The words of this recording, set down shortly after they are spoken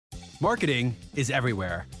Marketing is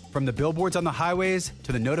everywhere. From the billboards on the highways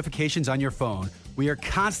to the notifications on your phone, we are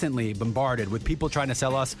constantly bombarded with people trying to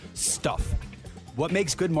sell us stuff. What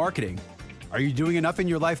makes good marketing? Are you doing enough in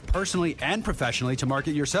your life personally and professionally to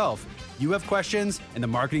market yourself? You have questions, and the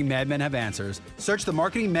Marketing Madmen have answers. Search the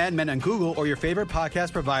Marketing Madmen on Google or your favorite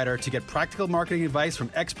podcast provider to get practical marketing advice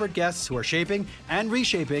from expert guests who are shaping and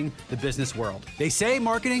reshaping the business world. They say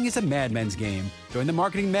marketing is a madmen's game. Join the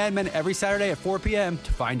Marketing Madmen every Saturday at 4 p.m.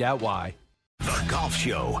 to find out why. The Golf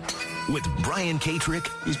Show with Brian Katrick.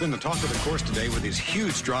 He's been the talk of the course today with his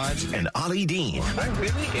huge drives. And Ollie Dean. I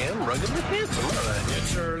really am ruggedly handsome.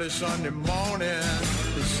 It's early Sunday morning.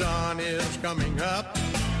 The sun is coming up.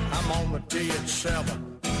 I'm on the tee at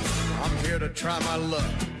 7. I'm here to try my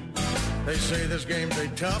luck. They say this game's a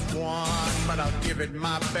tough one, but I'll give it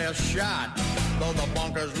my best shot. Though the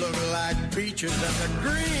bunkers look like beaches and the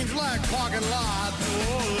greens like parking lots.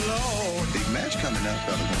 Oh, Lord. Big match coming up.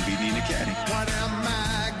 I'm going to be needing a caddy. What am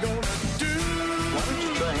I going to do? Why don't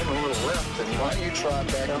you try him a little left, and why don't you try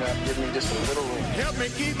backing up, give me just a little room. Help me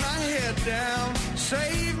keep my head down.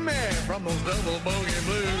 Save me from those double bogey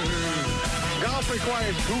blues. Golf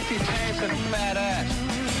requires goofy pants and a fat ass.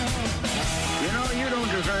 You know, you don't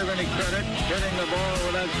deserve any credit hitting the ball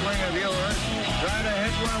with that swing of yours. Try to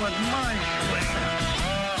hit one with my swing.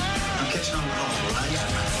 I'm catching on golf, right?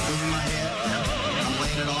 Moving my head. I'm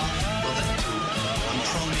laying it off. Well, then, I'm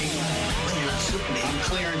proning. You're shooting me. I'm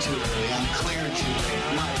clearing too early. I'm clearing too late.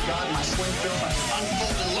 My God, my swing feels like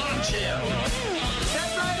unfolded launch here. Step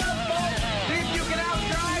right up, folks. See if you can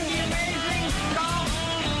outdrive the amazing golf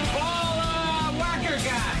ball whacker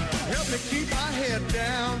guy. Help me keep my head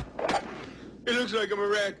down. It looks like I'm a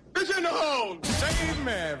wreck. It's in the hole. Save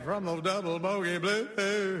me from those double bogey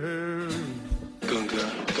blues. Gunga,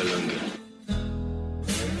 galunga.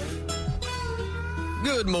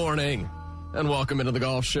 Good morning, and welcome into the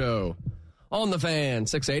Golf Show on the Fan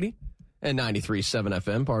 680 and 93.7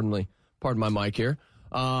 FM. Pardon my mic here.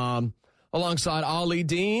 Alongside Ollie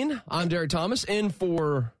Dean, I'm Derek Thomas, in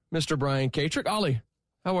for Mr. Brian Katrick. Ollie,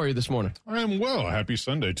 how are you this morning? I am well. Happy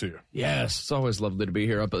Sunday to you. Yes, it's always lovely to be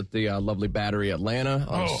here up at the lovely Battery Atlanta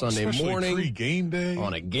on a Sunday morning. Pre-game day.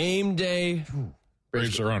 On a game day.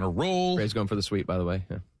 Braves are on a roll. Braves going for the sweep, by the way.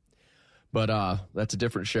 Yeah. But that's a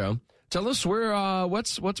different show. Tell us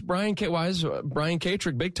what's Brian why is Brian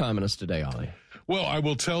Katrick big timing us today, Ollie? Well, I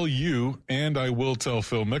will tell you, and I will tell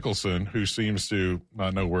Phil Mickelson, who seems to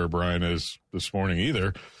not know where Brian is this morning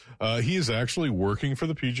either. He is actually working for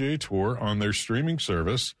the PGA Tour on their streaming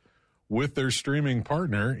service with their streaming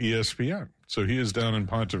partner, ESPN. So he is down in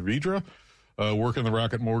Ponte Vedra working the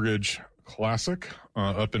Rocket Mortgage Classic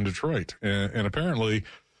up in Detroit. And apparently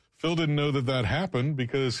Phil didn't know that happened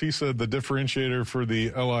because he said the differentiator for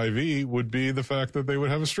the LIV would be the fact that they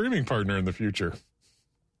would have a streaming partner in the future.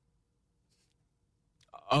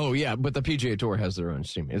 Oh, yeah, but the PGA Tour has their own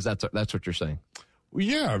streaming. That's what you're saying? Well,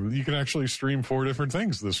 yeah, you can actually stream 4 different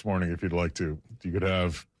things this morning if you'd like to. You could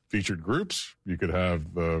have featured groups. You could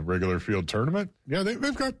have the regular field tournament. Yeah, they've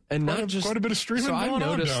got quite a bit of streaming going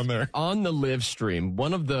on down there. On the live stream,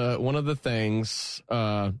 one of the things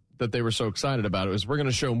that they were so excited about it was we're going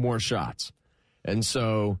to show more shots, and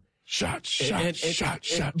so shot.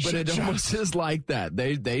 But it almost is like that.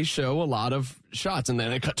 They show a lot of shots, and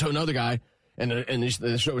then they cut to another guy, and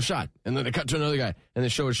they show a shot, and then they cut to another guy, and they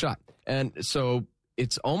show a shot, and so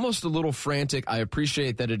it's almost a little frantic. I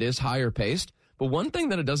appreciate that it is higher paced, but one thing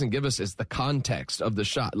that it doesn't give us is the context of the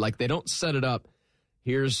shot. Like they don't set it up.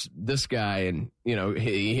 Here's this guy, and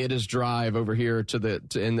he hit his drive over here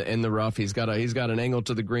in the rough. He's got an angle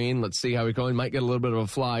to the green. Let's see how he goes. He might get a little bit of a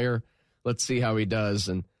flyer. Let's see how he does.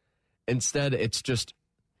 And instead, it's just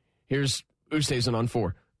here's Oosthuizen on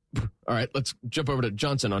 4. All right, let's jump over to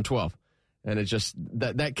Johnson on 12. And it's just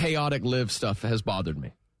that chaotic live stuff has bothered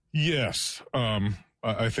me. Yes,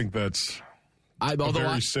 I think that's a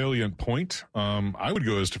very salient point. I would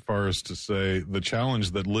go as far as to say the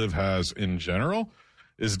challenge that live has in general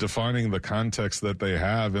is defining the context that they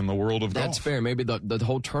have in the world of golf. That's fair. Maybe the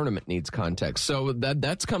whole tournament needs context. So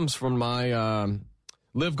that comes from my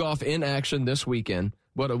live golf in action this weekend.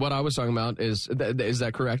 What I was talking about is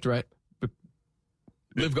that correct, right?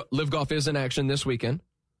 Live golf is in action this weekend.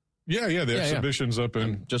 Yeah, the exhibition's up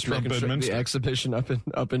in just Trump making sure Bedminster. the exhibition up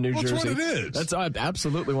in New Jersey. That's what it is. That's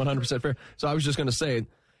absolutely 100% fair. So I was just going to say,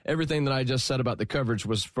 everything that I just said about the coverage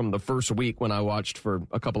was from the first week when I watched for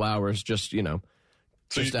a couple hours, just out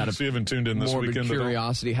of you haven't tuned in this morbid weekend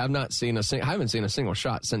curiosity. I haven't seen a single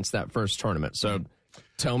shot since that first tournament. So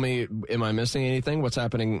tell me, am I missing anything? What's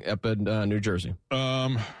happening up in New Jersey?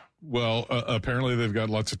 Well, apparently they've got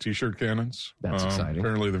lots of T-shirt cannons. That's exciting.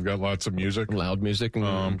 Apparently they've got lots of music. Loud music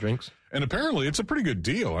and drinks. And apparently it's a pretty good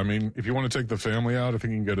deal. I mean, if you want to take the family out, I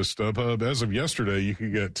think you can go to StubHub. As of yesterday, you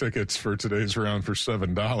could get tickets for today's round for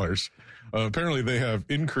 $7. Apparently they have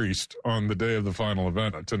increased on the day of the final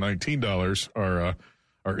event to $19.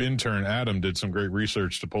 Our intern, Adam, did some great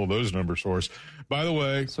research to pull those numbers for us. By the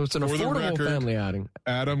way, so it's an affordable family outing.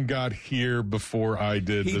 Adam got here before I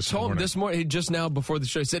did this morning. This morning, just now before the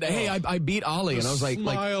show, he said, hey, I beat Ollie. And I was like,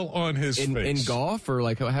 smile on his face. In golf? Or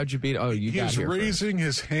like, how'd you beat? Oh, you got here. He's raising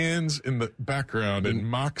his hands in the background in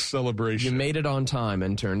mock celebration. You made it on time,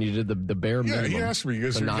 intern. You did the bare minimum. Yeah, he asked me, you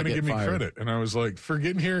guys are going to give me credit. And I was like, for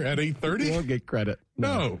getting here at 8:30? You won't get credit.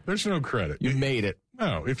 No, there's no credit. You made it.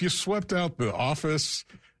 No, if you swept out the office,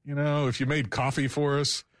 if you made coffee for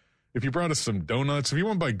us, if you brought us some donuts, if you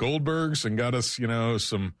went by Goldberg's and got us,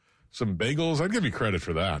 some bagels, I'd give you credit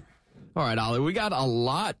for that. All right, Ollie, we got a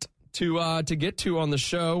lot to get to on the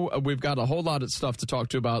show. We've got a whole lot of stuff to talk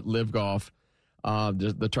to about Live Golf,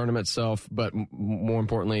 the tournament itself, but more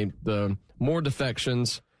importantly, the more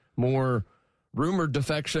defections, more rumored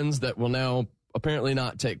defections that will now apparently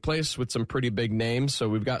not take place with some pretty big names. So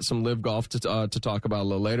we've got some Live Golf to talk about a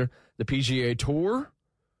little later. The PGA Tour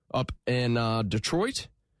up in Detroit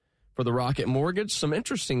for the Rocket Mortgage. Some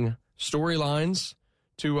interesting storylines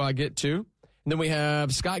to get to. And then we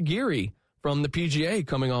have Scott Geary from the PGA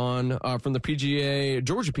coming on, from the PGA,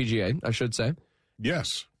 Georgia PGA, I should say.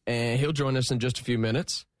 Yes. And he'll join us in just a few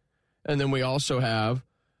minutes. And then we also have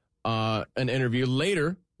an interview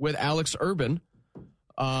later with Alex Urban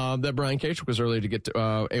that Brian Cage was able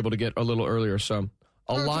to get a little earlier. So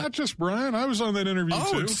lot. Not just Brian. I was on that interview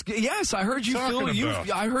too. Yes, I heard you.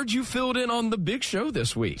 I heard you filled in on the big show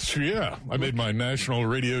this week. Yeah, I made my national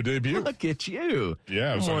radio debut. Look at you.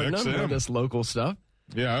 Yeah, I was on XM. None of this local stuff.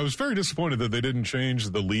 Yeah, I was very disappointed that they didn't change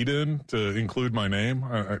the lead-in to include my name.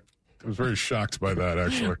 I was very shocked by that,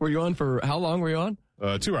 actually. Were you on for how long? Were you on?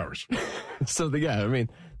 2 hours. So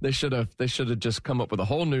they should have just come up with a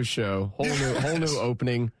whole new show, whole new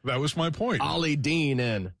opening. That was my point. Ollie Dean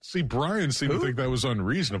in. See, Brian seemed to think that was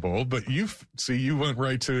unreasonable, but you went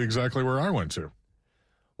right to exactly where I went to.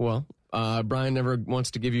 Well, Brian never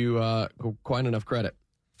wants to give you quite enough credit.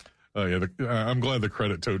 I'm glad the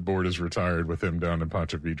credit tote board is retired with him down in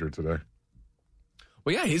Ponte Vedra today.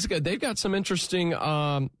 Well, yeah, he's good. They've got some interesting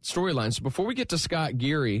storylines. Before we get to Scott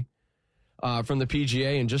Geary from the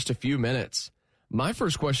PGA in just a few minutes, my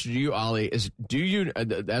first question to you, Ollie, is do you,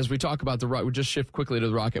 as we talk about we just shift quickly to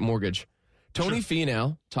the Rocket Mortgage. Tony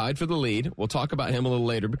Finau tied for the lead. We'll talk about him a little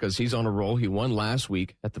later because he's on a roll. He won last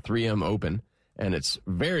week at the 3M Open, and it's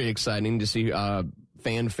very exciting to see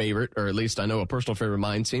fan favorite, or at least I know a personal favorite of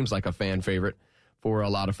mine, seems like a fan favorite for a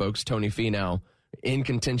lot of folks. Tony Finau in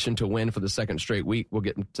contention to win for the second straight week. We'll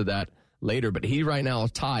get to that later, but he right now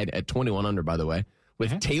is tied at 21 under, by the way,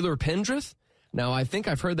 with Taylor Pendrith. Now, I think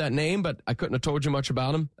I've heard that name, but I couldn't have told you much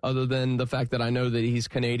about him other than the fact that I know that he's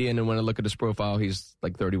Canadian, and when I look at his profile, he's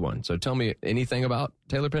like 31. So tell me anything about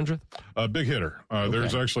Taylor Pendrith? Big hitter.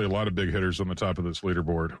 There's actually a lot of big hitters on the top of this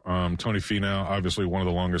leaderboard. Tony Finau, obviously one of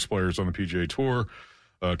the longest players on the PGA Tour.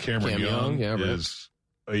 Cameron Young is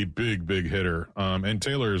a big hitter. And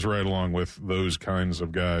Taylor is right along with those kinds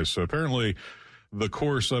of guys. So apparently the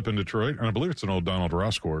course up in Detroit, and I believe it's an old Donald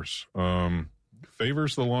Ross course,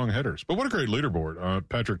 favors the long hitters. But what a great leaderboard.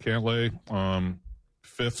 Patrick Cantlay,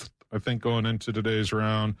 fifth, I think, going into today's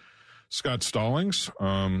round. Scott Stallings,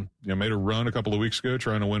 made a run a couple of weeks ago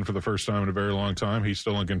trying to win for the first time in a very long time. He's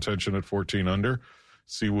still in contention at 14 under.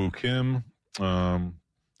 Siwoo Kim,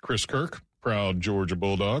 Chris Kirk, proud Georgia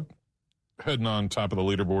Bulldog, heading on top of the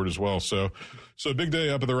leaderboard as well. So a big day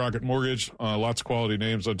up at the Rocket Mortgage. Lots of quality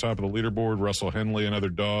names on top of the leaderboard. Russell Henley, another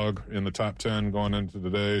dog in the top 10 going into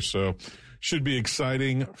today. So should be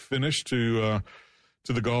exciting finish to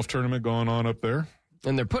the golf tournament going on up there.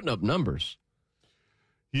 And they're putting up numbers.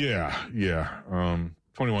 Yeah.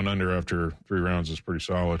 21 under after 3 rounds is pretty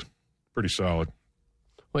solid.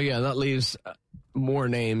 Well, yeah, that leaves more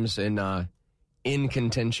names in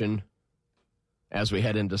contention as we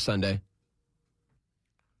head into Sunday.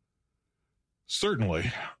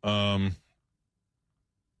 Certainly.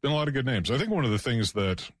 Been a lot of good names. I think one of the things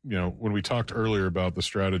that, when we talked earlier about the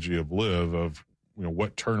strategy of Live, of,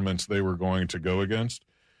 what tournaments they were going to go against,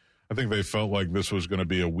 I think they felt like this was going to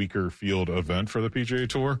be a weaker field event for the PGA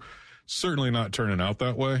Tour. Certainly not turning out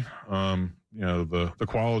that way. The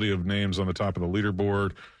quality of names on the top of the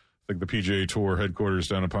leaderboard. I think the PGA Tour headquarters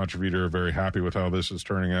down in Ponte Vedra are very happy with how this is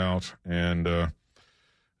turning out. And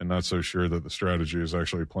and not so sure that the strategy is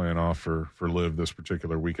actually playing off for Liv this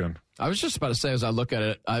particular weekend. I was just about to say, as I look at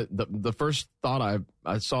it, the first thought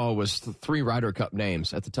I saw was 3 Ryder Cup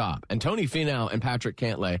names at the top. And Tony Finau and Patrick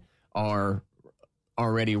Cantlay are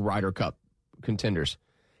already Ryder Cup contenders.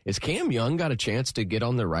 Is Cam Young got a chance to get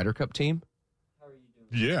on the Ryder Cup team?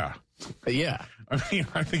 Yeah. Yeah. I mean,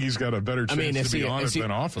 I think he's got a better chance to be on it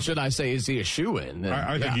than off of it. Should I say, is he a shoe-in?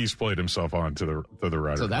 I think he's played himself on to the Ryder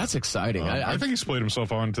Cup. So that's exciting. I think he's played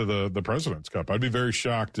himself on to the President's Cup. I'd be very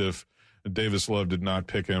shocked if Davis Love did not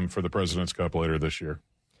pick him for the President's Cup later this year.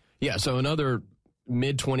 Yeah, so another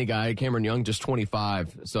mid-20 guy, Cameron Young, just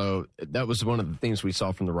 25. So that was one of the things we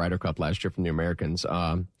saw from the Ryder Cup last year from the Americans.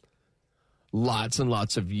 Lots and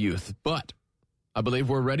lots of youth. But I believe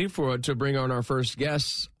we're ready to bring on our first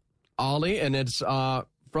guest, Ollie, and it's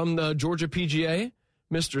from the Georgia PGA,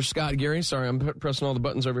 Mr. Scott Geary. Sorry, I'm pressing all the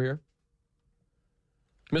buttons over here.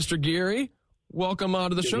 Mr. Geary, welcome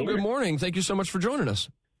to the show. Good morning. Thank you so much for joining us.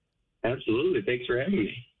 Absolutely. Thanks for having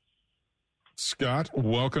me. Scott,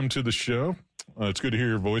 welcome to the show. It's good to hear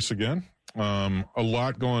your voice again. A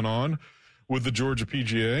lot going on with the Georgia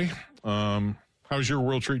PGA. How's your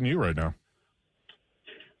world treating you right now?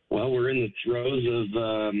 Well, we're in the throes of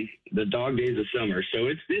the dog days of summer, so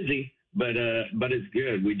it's busy, but it's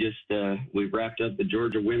good. We wrapped up the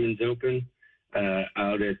Georgia Women's Open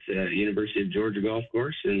out at University of Georgia Golf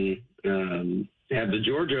Course, and have the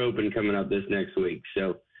Georgia Open coming up this next week.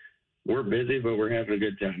 So we're busy, but we're having a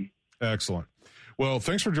good time. Excellent. Well,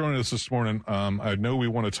 thanks for joining us this morning. I know we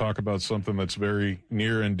want to talk about something that's very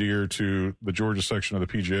near and dear to the Georgia section of the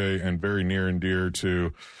PGA and very near and dear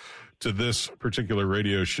to this particular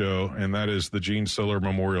radio show, and that is the Gene Siller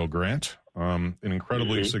Memorial Grant, an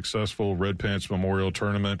incredibly successful Red Pants Memorial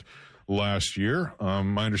Tournament last year.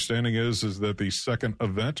 My understanding is that the second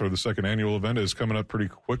event, or the second annual event, is coming up pretty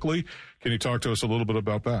quickly. Can you talk to us a little bit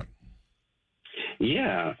about that?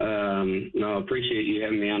 Yeah, no, I appreciate you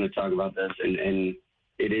having me on to talk about this, and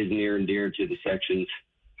it is near and dear to the section's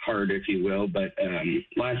heart, if you will. But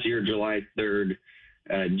last year, July 3rd,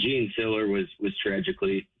 Gene Siller was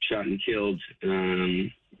tragically shot and killed,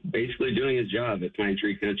 basically doing his job at Pine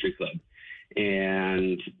Tree Country Club.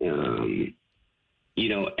 And,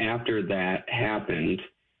 after that happened,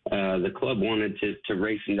 the club wanted to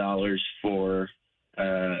raise some dollars for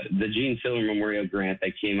the Gene Siller Memorial Grant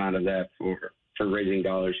that came out of that for raising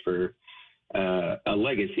dollars for a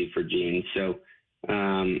legacy for Gene. So,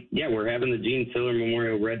 we're having the Gene Siller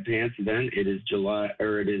Memorial Red Pants event. It is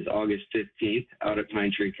August 15th out at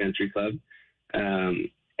Pine Tree Country Club. And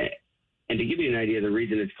to give you an idea, the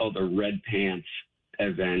reason it's called the Red Pants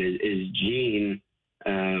event is Gene,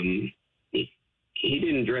 he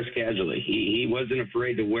didn't dress casually. He wasn't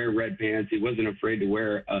afraid to wear red pants. He wasn't afraid to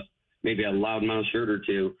wear maybe a loudmouth shirt or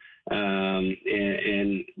two.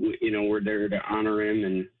 We're there to honor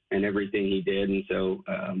him and everything he did. And so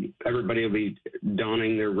everybody will be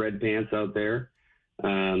donning their red pants out there.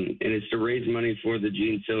 And it's to raise money for the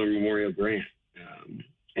Gene Siller Memorial Grant.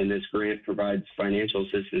 And this grant provides financial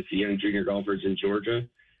assistance to young junior golfers in Georgia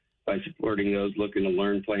by supporting those looking to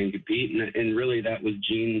learn, play, and compete. And really that was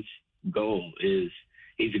Gene's goal. Is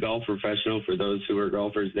he's a golf professional. For those who are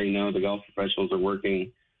golfers, they know the golf professionals are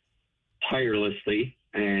working tirelessly.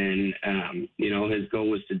 And, his goal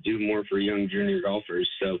was to do more for young junior golfers.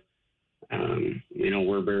 So,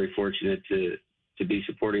 we're very fortunate to be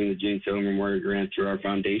supporting the Gene Siller Memorial Grant through our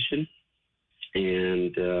foundation,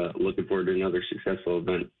 and looking forward to another successful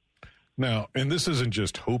event. Now, and this isn't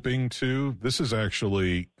just hoping to, this is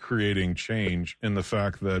actually creating change in the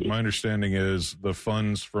fact that my understanding is the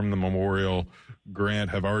funds from the Memorial Grant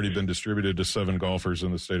have already been distributed to 7 golfers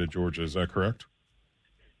in the state of Georgia. Is that correct?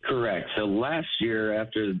 Correct. So last year,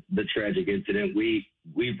 after the tragic incident, we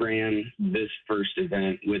ran this first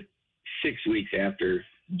event with 6 weeks after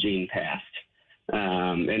Gene passed,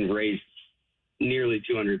 and raised nearly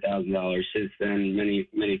 $200,000. Since then,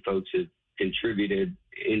 many folks have contributed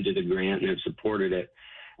into the grant and have supported it.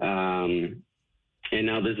 And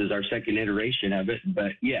now this is our second iteration of it.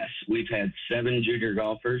 But yes, we've had 7 junior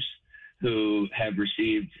golfers who have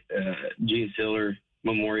received Gene Siller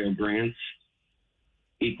Memorial Grants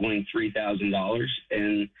equaling $3,000,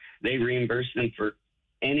 and they reimburse them for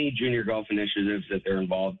any junior golf initiatives that they're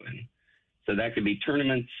involved in. So that could be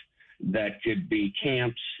tournaments, that could be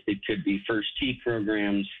camps, it could be first tee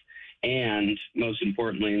programs, and most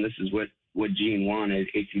importantly, and this is what Gene wanted,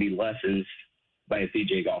 it can be lessons by a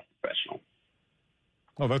PGA golf professional.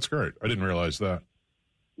 Oh, that's great. I didn't realize that.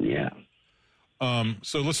 Yeah.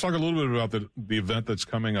 So let's talk a little bit about the event that's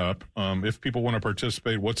coming up. If people want to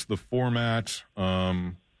participate, what's the format?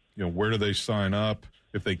 Where do they sign up?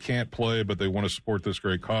 if they can't play but they want to support this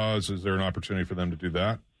great cause, is there an opportunity for them to do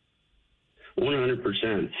that?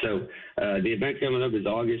 100%. So the event coming up is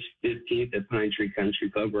August 15th at Pine Tree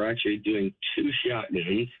Country Club. We're actually doing 2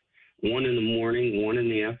 shotguns, one in the morning, one in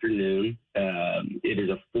the afternoon. It is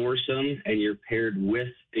a foursome, and you're paired with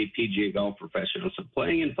a PGA golf professional. So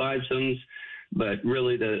playing in fivesomes, but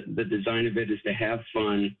really the design of it is to have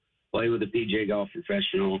fun, play with a PGA golf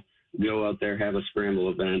professional, go out there, have a scramble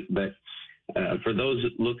event. But for those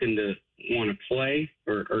looking to want to play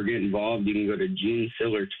or get involved, you can go to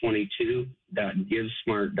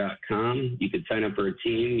GeneSiller22.GiveSmart.com. You could sign up for a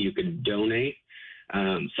team. You could donate.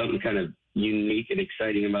 Something kind of unique and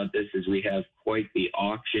exciting about this is we have quite the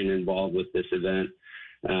auction involved with this event.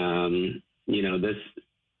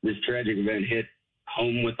 This tragic event hit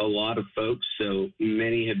home with a lot of folks, so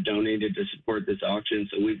many have donated to support this auction.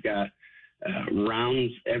 So we've got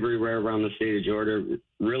rounds everywhere around the state of Georgia,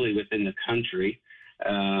 really within the country.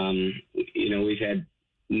 We've had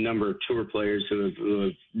a number of tour players who have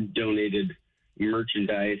donated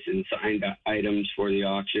merchandise and signed items for the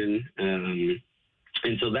auction. And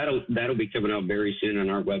so that'll be coming out very soon on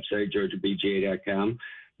our website, GeorgiaPGA.com.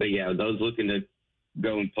 But yeah, those looking to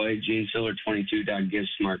go and play,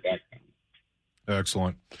 GeneSiller22.GiveSmart.com.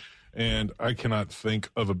 Excellent. And I cannot think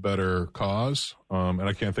of a better cause, and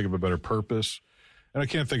I can't think of a better purpose, and I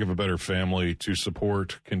can't think of a better family to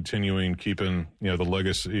support continuing keeping the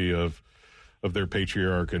legacy of their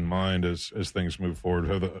patriarch in mind as things move forward.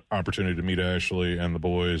 Have the opportunity to meet Ashley and the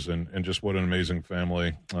boys, and just what an amazing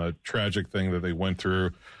family. Tragic thing that they went through,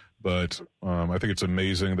 but I think it's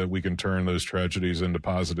amazing that we can turn those tragedies into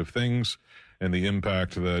positive things. And the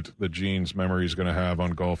impact that Gene's memory is going to have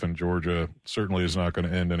on golf in Georgia certainly is not going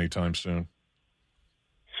to end anytime soon.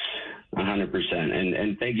 100%.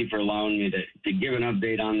 And thank you for allowing me to give an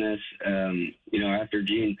update on this. After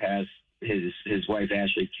Gene passed, his wife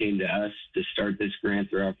Ashley came to us to start this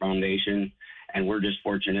grant through our foundation, and we're just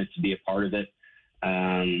fortunate to be a part of it.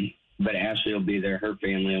 But Ashley will be there, her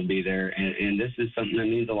family will be there, and this is something that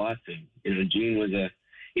means a lot to him. Gene was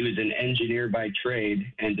an engineer by trade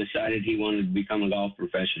and decided he wanted to become a golf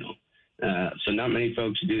professional. So not many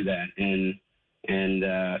folks do that. And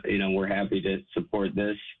we're happy to support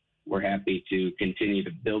this. We're happy to continue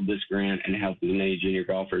to build this grant and help as many junior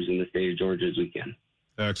golfers in the state of Georgia as we can.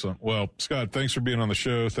 Excellent. Well, Scott, thanks for being on the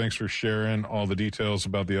show. Thanks for sharing all the details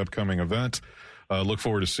about the upcoming event. Look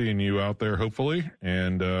forward to seeing you out there, hopefully,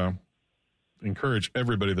 and encourage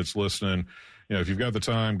everybody that's listening. If you've got the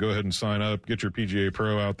time, go ahead and sign up, get your PGA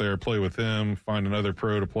Pro out there, play with him, find another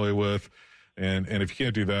pro to play with. And if you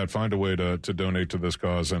can't do that, find a way to donate to this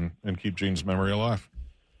cause and keep Gene's memory alive.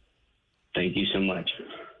 Thank you so much.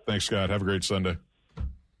 Thanks, Scott. Have a great Sunday.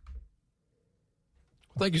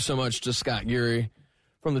 Thank you so much to Scott Geary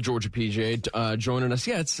from the Georgia PGA joining us.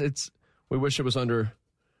 Yeah, it's. We wish it was under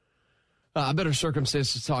better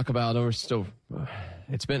circumstances to talk about. We're still.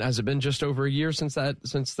 Has it been just over a year since that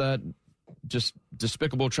just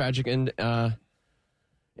despicable, tragic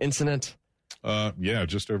incident? Yeah,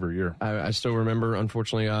 just over a year. I still remember,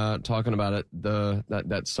 unfortunately, talking about it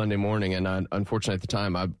that Sunday morning, and unfortunately at the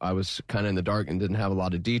time I was kind of in the dark and didn't have a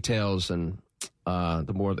lot of details, and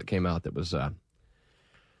the more that came out that was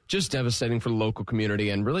just devastating for the local community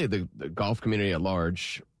and really the golf community at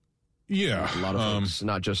large. Yeah. A lot of folks,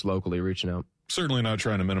 not just locally, reaching out. Certainly not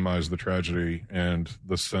trying to minimize the tragedy and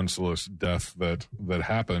the senseless death that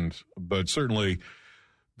happened, but certainly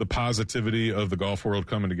the positivity of the golf world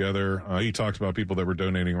coming together. He talked about people that were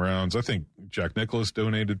donating rounds. I think Jack Nicklaus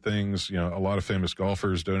donated things. A lot of famous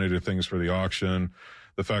golfers donated things for the auction.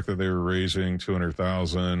 The fact that they were raising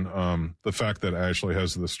 $200,000. The fact that Ashley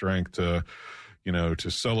has the strength to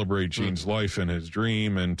celebrate Gene's life and his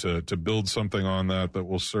dream and to build something on that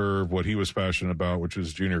will serve what he was passionate about, which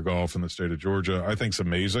is junior golf in the state of Georgia, I think is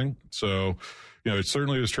amazing. So, it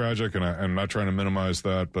certainly was tragic, and I'm not trying to minimize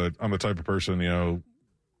that, but I'm the type of person,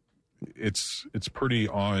 it's pretty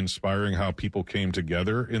awe-inspiring how people came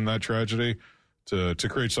together in that tragedy to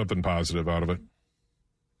create something positive out of it.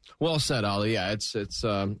 Well said, Ollie. Yeah, it's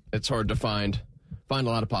hard to find a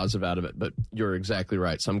lot of positive out of it, but you're exactly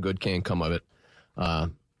right. Some good can come of it.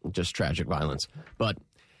 Just tragic violence. But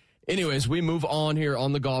anyways, we move on here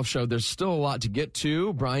on the golf show. There's still a lot to get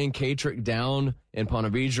to. Brian Katrick down in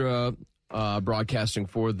Ponte Vedra, broadcasting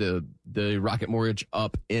for the Rocket Mortgage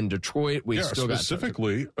up in Detroit. We still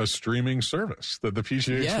specifically got a streaming service that the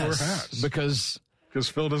PGA Tour has. Because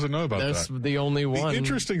Phil doesn't know about that. That's the only one. The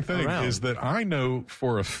interesting thing is that I know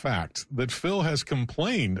for a fact that Phil has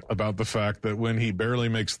complained about the fact that when he barely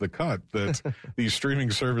makes the cut, that these streaming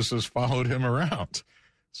services followed him around.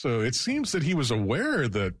 So it seems that he was aware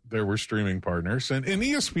that there were streaming partners. And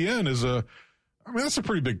ESPN is that's a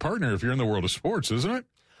pretty big partner if you're in the world of sports, isn't it?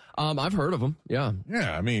 I've heard of them, yeah.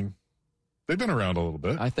 Yeah, I mean, they've been around a little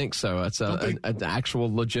bit. I think so. It's an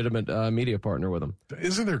actual legitimate media partner with them.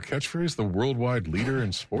 Isn't their catchphrase the worldwide leader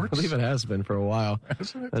in sports? I believe it has been for a while.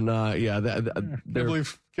 Hasn't it? And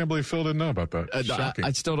Can't believe Phil didn't know about that.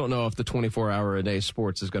 I still don't know if the 24-hour-a-day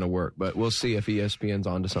sports is going to work, but we'll see if ESPN's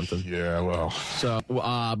onto something. Yeah, well. So,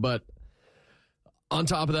 but on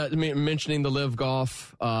top of that, mentioning the Live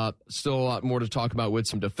Golf, still a lot more to talk about with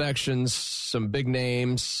some defections, some big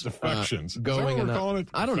names. Defections? Going Is that what we're calling it?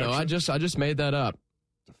 I don't know. I just made that up.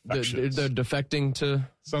 They're defecting to.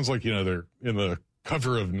 Sounds like, they're in the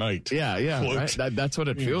cover of night. Yeah. Float. Right? That's what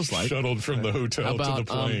it feels like. Shuttled from the hotel to the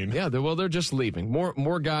plane. They're just leaving.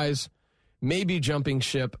 More guys maybe jumping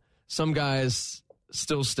ship. Some guys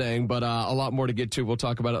still staying, but a lot more to get to. We'll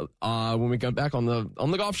talk about it when we come back on the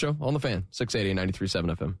Golf Show on the Fan 680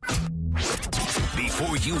 93.7 FM.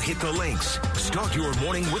 Before you hit the links, start your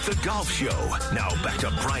morning with the Golf Show. Now back to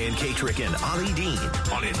Brian Katrick and Ollie Dean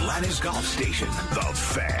on Atlanta's Golf Station, The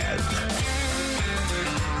Fan.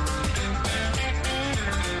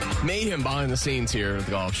 Mayhem behind the scenes here at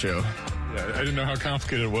the Golf Show. Yeah, I didn't know how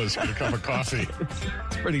complicated it was to get a cup of coffee.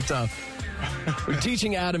 It's pretty tough. We're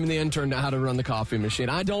teaching Adam and the intern how to run the coffee machine.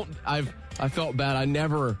 I felt bad. I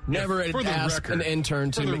never asked an intern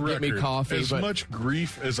to get me coffee. As much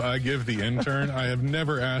grief as I give the intern, I have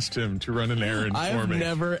never asked him to run an errand for me. I've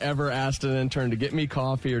never, ever asked an intern to get me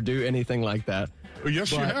coffee or do anything like that. Well,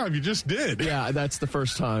 yes, you have. You just did. Yeah, that's the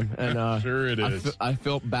first time. And sure it is. I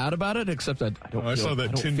felt bad about it, except I don't I saw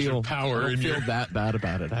that tinge of power in you. I don't feel that bad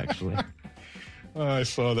about it, actually. I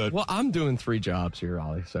saw that. Well, I'm doing 3 jobs here,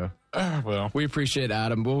 Ollie, so. Well, we appreciate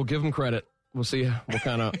Adam. We'll give him credit. We'll see what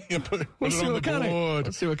kind of let's see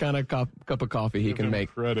what kind of cup of coffee he can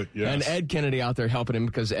make. Credit, yes. And Ed Kennedy out there helping him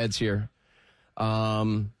because Ed's here.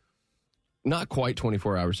 Not quite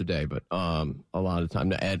 24 hours a day, but a lot of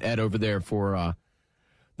time. Ed over there for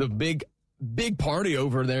the big party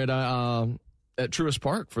over there at Truist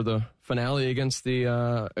Park for the finale against the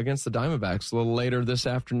Diamondbacks a little later this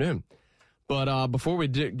afternoon. But before we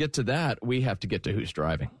get to that, we have to get to Who's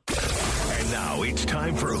Driving. And now it's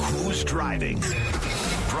time for Who's Driving.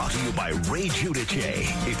 Brought to you by Ray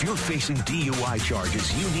Giudice. If you're facing DUI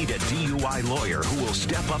charges, you need a DUI lawyer who will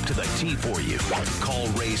step up to the T for you. Call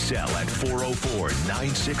Ray Sell at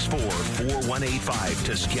 404-964-4185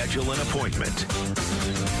 to schedule an appointment.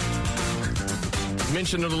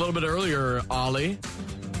 Mentioned it a little bit earlier, Ollie.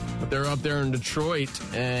 But they're up there in Detroit,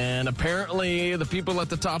 and apparently the people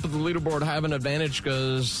at the top of the leaderboard have an advantage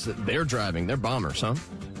because they're driving. They're bombers, huh?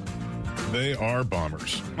 They are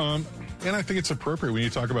bombers. And I think it's appropriate when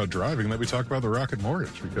you talk about driving that we talk about the Rocket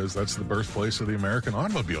Mortgage because that's the birthplace of the American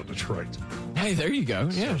automobile, Detroit. Hey, there you go.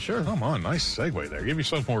 Yeah, sure. Come on. Nice segue there. Give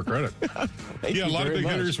yourself more credit. A lot of big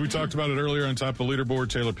hitters. We talked about it earlier on top of the leaderboard.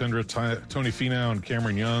 Taylor Pendrith, Tony Finau, and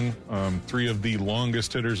Cameron Young. 3 of the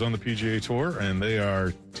longest hitters on the PGA Tour, and they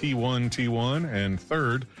are T1, and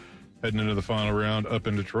third heading into the final round up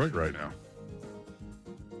in Detroit right now.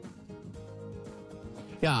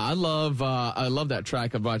 Yeah, I love that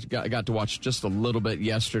track. I got to watch just a little bit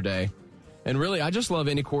yesterday, and really, I just love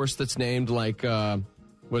any course that's named like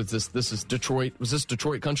what is this? This is Detroit. Was this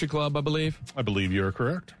Detroit Country Club? I believe. I believe you are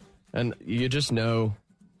correct. And you just know,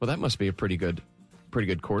 well, that must be a pretty good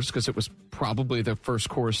course because it was probably the first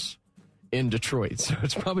course in Detroit, so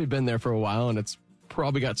it's probably been there for a while, and it's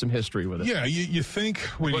probably got some history with it. Yeah, you think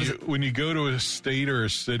when you go to a state or a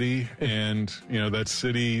city and that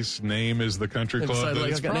city's name is the country club,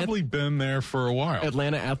 it's probably been there for a while.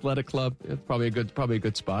 Atlanta Athletic Club, it's probably a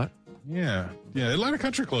good spot. Yeah. Atlanta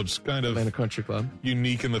Country Club's kind of Atlanta Country Club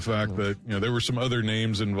unique in the fact that there were some other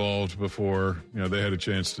names involved before they had a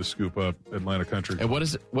chance to scoop up Atlanta Country Club. And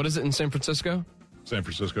what is it in San Francisco? San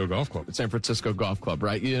Francisco Golf Club. It's San Francisco Golf Club,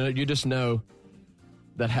 right? You just know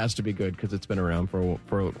that has to be good because it's been around for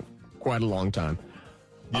quite a long time.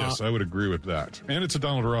 Yes, I would agree with that. And it's a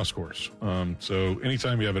Donald Ross course. So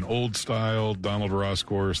anytime you have an old-style Donald Ross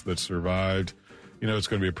course that survived, it's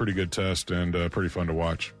going to be a pretty good test and pretty fun to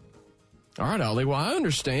watch. All right, Ollie. Well, I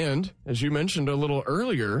understand, as you mentioned a little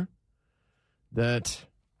earlier, that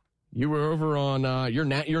you were over on you're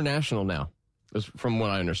national now, from what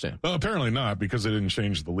I understand. Well, apparently not, because they didn't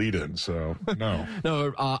change the lead-in, so no.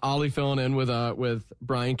 No, Ollie filling in with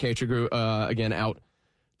Brian Katrick, again,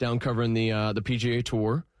 down covering the PGA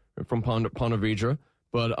Tour from Ponte Vedra,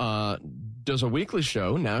 but does a weekly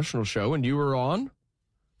show, national show, and you were on?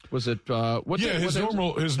 Was it? His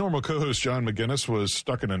normal co-host John McGinnis was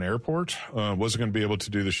stuck in an airport. Wasn't going to be able to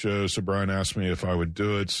do the show, so Brian asked me if I would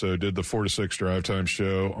do it. So did the 4 to 6 drive time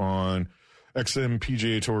show on XM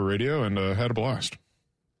PGA Tour Radio and had a blast.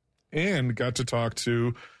 And got to talk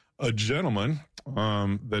to a gentleman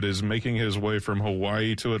that is making his way from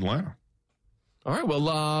Hawaii to Atlanta. All right.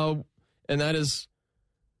 Well, and that is.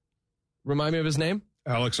 Remind me of his name.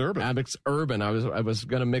 Alex Urban. Alex Urban. I was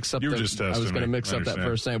going to mix up. You were just testing. I was going to mix up that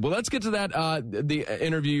first name. Well, let's get to that. The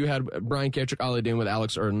interview you had Brian Katrick, Ali Dean with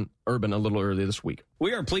Alex Urban a little earlier this week.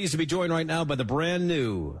 We are pleased to be joined right now by the brand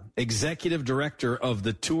new executive director of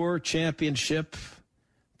the Tour Championship,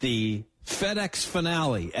 the FedEx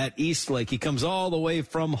finale at East Lake. He comes all the way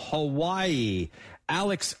from Hawaii.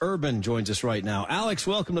 Alex Urban joins us right now. Alex,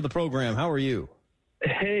 welcome to the program. How are you?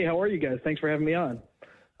 Hey, how are you guys? Thanks for having me on.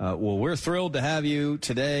 Well, we're thrilled to have you.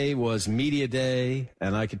 Today was media day,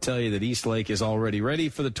 and I can tell you that East Lake is already ready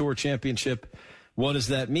for the Tour Championship. What does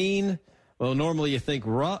that mean? Well, normally you think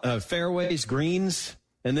fairways, greens.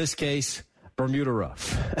 In this case, Bermuda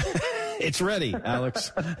rough. It's ready,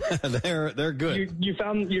 Alex. They're good.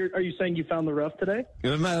 Are you saying you found the rough today?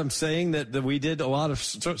 I'm saying that we did a lot of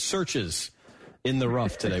searches in the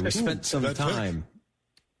rough today. We spent some time.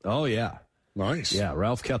 Oh yeah, nice. Yeah,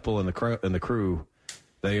 Ralph Keppel and the crew.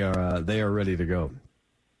 They are ready to go.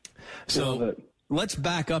 So let's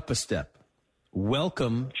back up a step.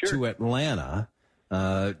 Welcome to Atlanta.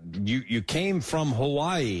 You came from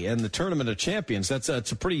Hawaii and the Tournament of Champions. That's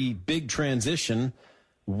a pretty big transition.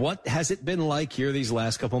 What has it been like here these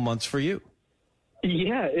last couple months for you?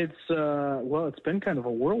 Yeah, it's been kind of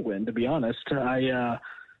a whirlwind, to be honest.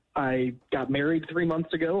 I got married 3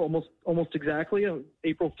 months ago, almost exactly,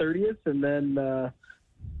 April 30th, and then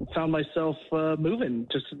found myself moving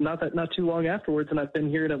just not too long afterwards, and I've been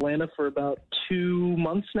here in Atlanta for about 2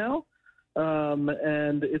 months now,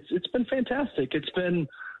 and it's been fantastic. It's been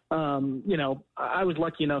I was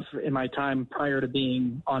lucky enough in my time prior to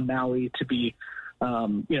being on Maui to be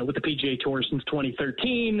with the PGA Tour since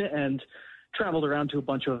 2013 and traveled around to a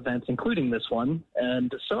bunch of events, including this one,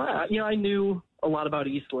 and so I knew a lot about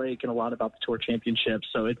East Lake and a lot about the Tour Championship.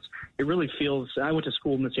 So it really feels. I went to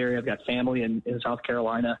school in this area. I've got family in South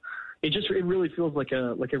Carolina. It really feels like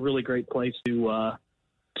a really great place to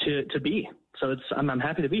be. So I'm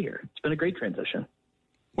happy to be here. It's been a great transition.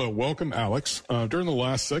 Well, welcome, Alex. During the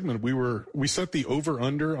last segment, we set the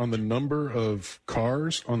over/under on the number of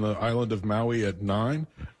cars on the island of Maui at 9.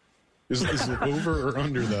 Is it over or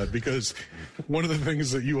under that? Because one of the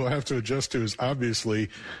things that you will have to adjust to is obviously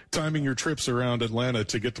timing your trips around Atlanta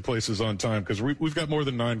to get to places on time, because we've got more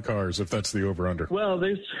than 9 cars if that's the over/under. Well,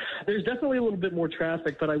 there's definitely a little bit more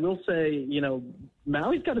traffic, but I will say,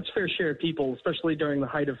 Maui's got its fair share of people, especially during the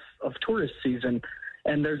height of tourist season,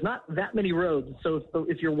 and there's not that many roads. So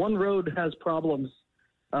if your one road has problems,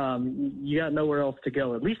 you got nowhere else to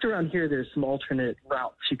go. At least around here, there's some alternate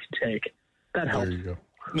routes you can take. That helps. There you go.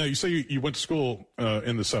 Now, you say you went to school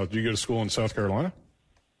in the South. Did you go to school in South Carolina?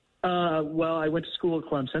 Well, I went to school at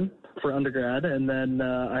Clemson for undergrad, and then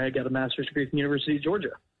I got a master's degree from the University of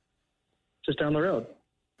Georgia, just down the road.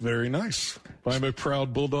 Very nice. I'm a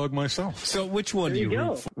proud Bulldog myself. So which one do you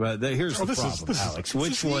root for? Here's the problem, Alex.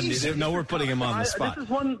 Which one? No, we're putting him on the spot.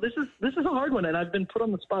 This is a hard one, and I've been put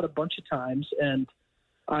on the spot a bunch of times, and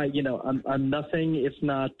I'm nothing if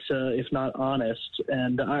not honest.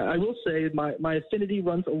 And I will say my affinity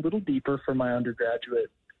runs a little deeper for my undergraduate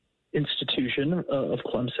institution of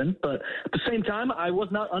Clemson. But at the same time, I was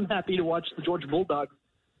not unhappy to watch the Georgia Bulldogs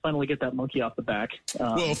finally get that monkey off the back.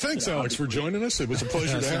 Well, thanks, Alex, for joining us. It was a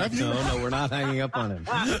pleasure to have you. No, we're not hanging up on him.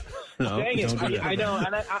 No, dang it. I know.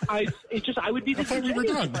 And I would be disingenuous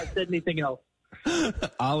if I said anything else.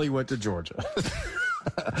 Ollie went to Georgia.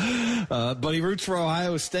 But he roots for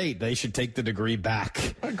Ohio State. They should take the degree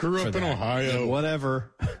back. I grew up in Ohio.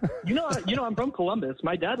 Whatever. I'm from Columbus.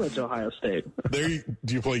 My dad went to Ohio State. Do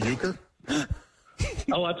you play euchre?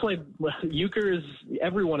 Oh, I played euchre.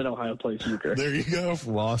 Everyone in Ohio plays euchre. There you go.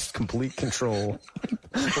 Lost complete control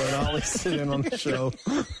when Ollie's sitting on the show.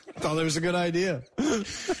 Thought it was a good idea.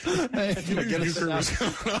 Hey,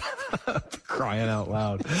 crying out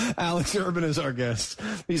loud. Alex Urban is our guest.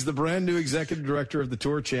 He's the brand new executive director of the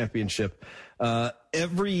Tour Championship.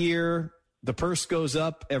 Every year the purse goes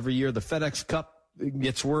up. Every year the FedEx Cup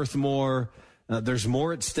gets worth more. There's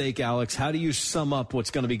more at stake, Alex. How do you sum up what's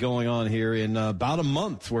going to be going on here in about a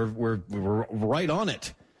month? We're right on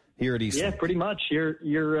it here at East Lake. Yeah, pretty much. You've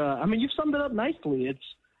summed it up nicely.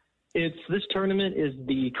 It's this tournament is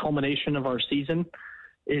the culmination of our season.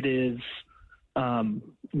 It is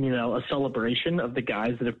a celebration of the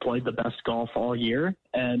guys that have played the best golf all year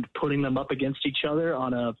and putting them up against each other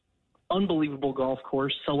on a unbelievable golf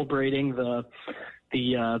course, celebrating the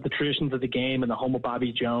traditions of the game and the home of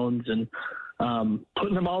Bobby Jones, and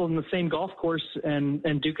putting them all in the same golf course and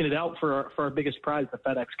duking it out for our biggest prize, the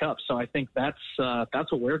FedEx Cup. So I think that's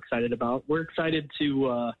what we're excited about. We're excited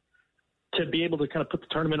to be able to kind of put the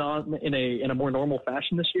tournament on in a more normal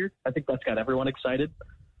fashion this year. I think that's got everyone excited.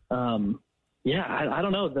 I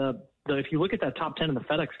don't know. If you look at that top 10 in the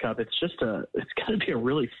FedEx Cup, it's going to be a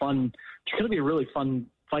really fun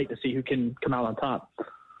fight to see who can come out on top.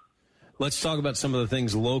 Let's talk about some of the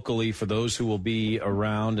things locally for those who will be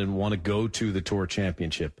around and want to go to the Tour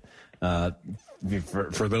Championship.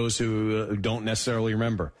 For those who don't necessarily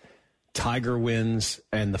remember, Tiger wins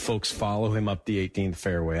and the folks follow him up the 18th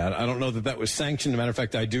fairway. I don't know that was sanctioned. As a matter of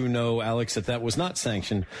fact, I do know, Alex, that was not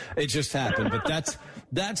sanctioned. It just happened. But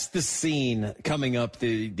that's the scene coming up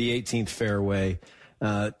the 18th fairway.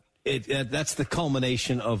 That's the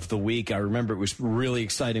culmination of the week. I remember it was really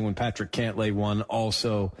exciting when Patrick Cantlay won.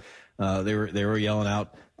 Also, they were yelling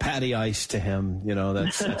out "Patty Ice" to him.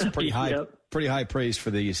 That's pretty high, pretty high praise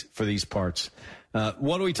for these parts.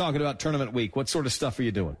 What are we talking about tournament week? What sort of stuff are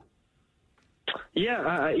you doing?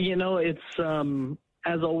 Yeah, it's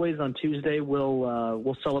as always on Tuesday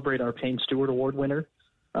we'll celebrate our Payne Stewart Award winner,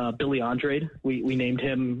 Billy Andrade. We named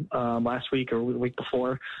him last week or the week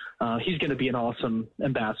before. He's going to be an awesome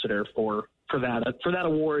ambassador for that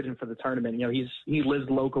award and for the tournament. He lives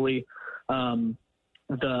locally.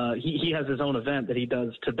 He has his own event that he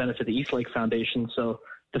does to benefit the East Lake Foundation. So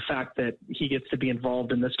the fact that he gets to be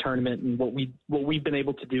involved in this tournament and what we've been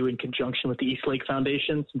able to do in conjunction with the East Lake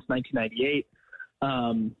Foundation since 1998,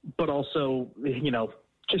 but also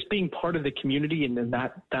just being part of the community and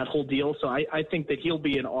that whole deal. So I think that he'll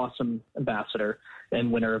be an awesome ambassador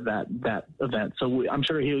and winner of that event. So I'm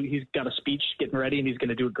sure he's got a speech getting ready, and he's going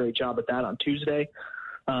to do a great job at that on Tuesday.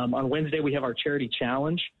 On Wednesday, we have our charity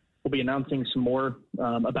challenge. We'll be announcing some more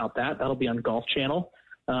about that. That'll be on Golf Channel.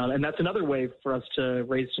 And that's another way for us to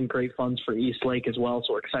raise some great funds for East Lake as well.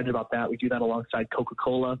 So we're excited about that. We do that alongside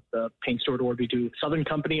Coca-Cola, the Payne Stewart Award. We do Southern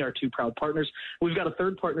Company, our two proud partners. We've got a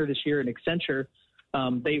third partner this year in Accenture.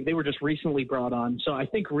 They were just recently brought on. So I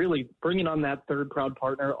think really bringing on that third proud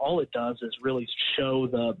partner, all it does is really show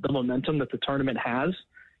the momentum that the tournament has,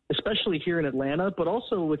 especially here in Atlanta, but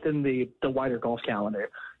also within the wider golf calendar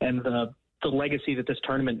and the legacy that this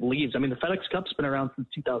tournament leaves. I mean, the FedEx Cup's been around since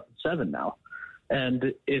 2007 now.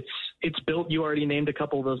 And it's built. You already named a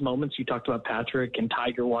couple of those moments. You talked about Patrick and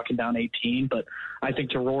Tiger walking down 18, but I think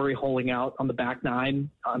to Rory holing out on the back nine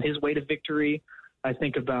on his way to victory. I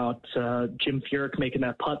think about Jim Furyk making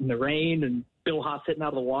that putt in the rain and Bill Haas hitting out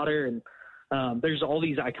of the water. And there's all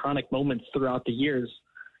these iconic moments throughout the years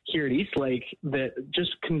here at East Lake that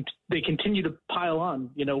just they continue to pile on,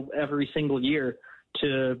 every single year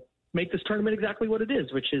to make this tournament exactly what it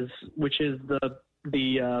is, which is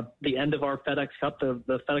the end of our FedEx Cup,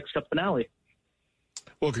 the FedEx Cup finale.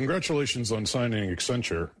 Well, congratulations on signing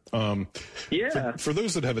Accenture. For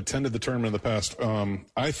those that have attended the tournament in the past,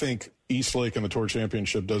 I think East Lake and the Tour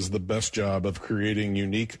Championship does the best job of creating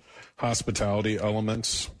unique hospitality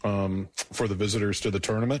elements for the visitors to the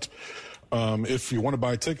tournament. If you want to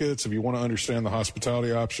buy tickets, if you want to understand the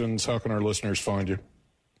hospitality options, how can our listeners find you?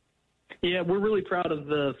 Yeah, we're really proud of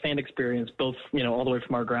the fan experience, both, all the way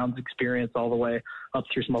from our grounds experience all the way up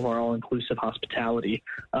through some of our all-inclusive hospitality.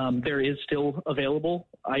 There is still available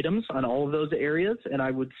items on all of those areas, and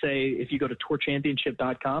I would say if you go to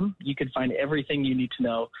tourchampionship.com, you can find everything you need to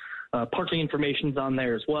know. Parking information's on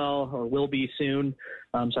there as well, or will be soon.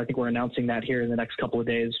 So I think we're announcing that here in the next couple of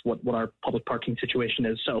days, what our public parking situation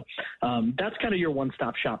is. So that's kind of your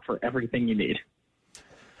one-stop shop for everything you need.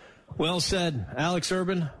 Well said. Alex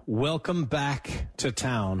Urban, welcome back to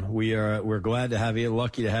town. We're glad to have you,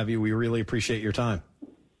 lucky to have you. We really appreciate your time.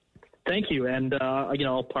 Thank you. And,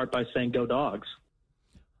 I'll part by saying go Dogs.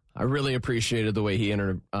 I really appreciated the way he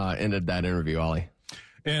ended that interview, Ollie.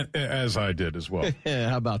 And as I did as well. Yeah,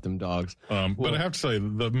 how about them Dogs? But I have to say,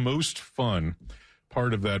 the most fun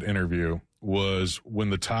part of that interview was when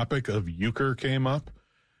the topic of euchre came up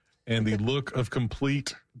and the look of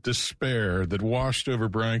complete despair that washed over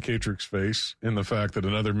Brian Katrick's face in the fact that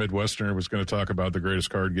another Midwesterner was going to talk about the greatest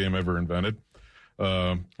card game ever invented.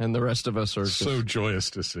 And the rest of us are so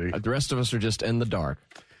joyous to see. The rest of us are just in the dark.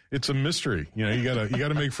 It's a mystery. You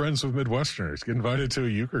gotta make friends with Midwesterners. Get invited to a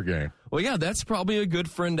euchre game. Well, yeah, that's probably a good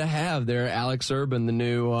friend to have there. Alex Urban, the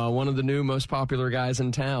new one of the new most popular guys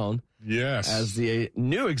in town. Yes. As the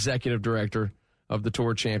new executive director of the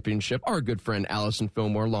Tour Championship. Our good friend Allison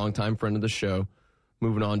Fillmore, longtime friend of the show,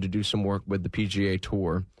 moving on to do some work with the PGA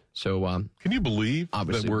Tour. So, can you believe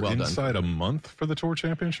that we're inside a month for the Tour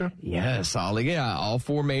Championship? Yes, Ollie. Yeah, all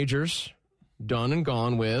 4 majors done and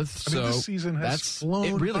gone with. I mean, this season has flown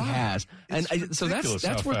It really by. has. And so that's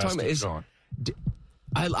what we're talking about.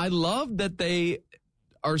 I love that they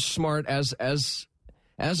are smart as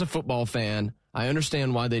a football fan. I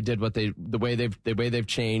understand why they did the way they've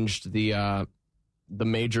changed the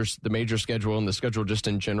major schedule and the schedule just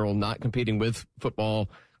in general, not competing with football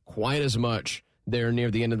quite as much there near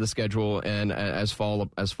the end of the schedule and as fall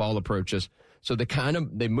approaches. So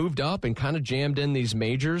they moved up and kind of jammed in these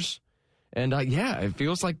majors, and it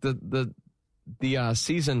feels like the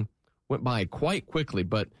season went by quite quickly.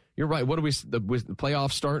 But you're right. What do the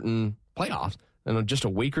playoffs start in playoffs in just a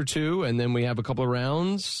week or two, and then we have a couple of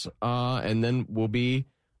rounds, and then we'll be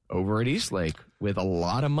over at Eastlake with a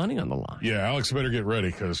lot of money on the line. Yeah, Alex better get ready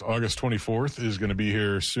because August 24th is going to be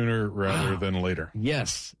here sooner rather than later.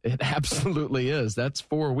 Yes, it absolutely is. That's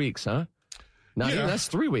 4 weeks, huh? That's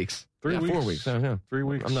 3 weeks. 3 weeks. 4 weeks. Yeah. 3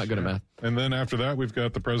 weeks. I'm not good at math. And then after that, we've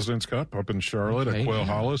got the President's Cup up in Charlotte at Quail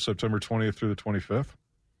Hollow, September 20th through the 25th.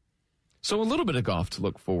 So a little bit of golf to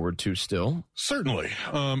look forward to still. Certainly.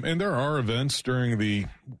 And there are events during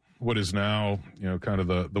what is now, kind of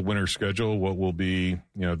the winter schedule, what will be,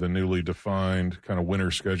 the newly defined kind of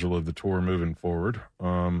winter schedule of the tour moving forward.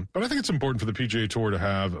 But I think it's important for the PGA Tour to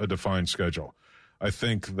have a defined schedule. I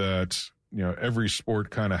think that, every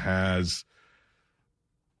sport kind of has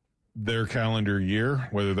their calendar year,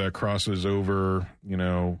 whether that crosses over,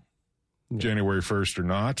 January 1st or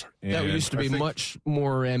not. And that used to be much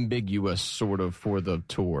more ambiguous sort of for the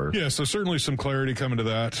tour. Yeah, so certainly some clarity coming to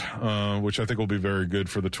that, which I think will be very good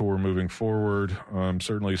for the tour moving forward.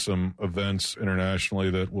 Certainly some events internationally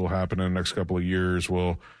that will happen in the next couple of years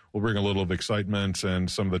will bring a little of excitement and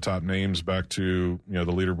some of the top names back to, the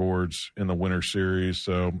leaderboards in the Winter Series.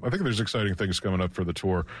 So I think there's exciting things coming up for the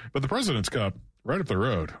tour. But the President's Cup, right up the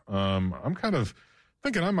road. I'm kind of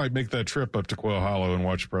thinking I might make that trip up to Quail Hollow and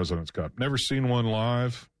watch President's Cup. Never seen one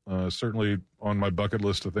live. Certainly on my bucket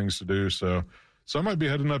list of things to do. So I might be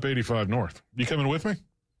heading up 85 North. You coming with me?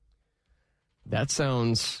 That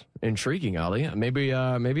sounds intriguing, Ollie. Maybe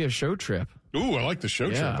a show trip. Ooh, I like the show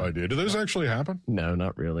trip idea. Do those actually happen? No,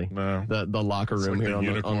 not really. No. The locker room like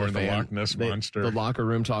here on the fan. The Loch Ness Monster. The locker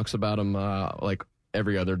room talks about them like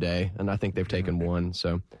every other day, and I think they've taken one.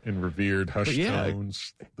 So in revered hushed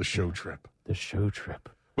tones, the show trip. The show trip.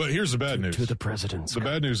 But here's the bad news. To the President's Cup. The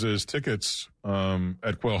bad news is tickets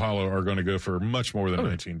at Quail Hollow are going to go for much more than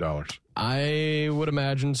 $19. I would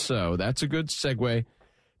imagine so. That's a good segue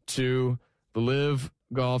to the Live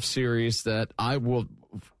Golf Series that I will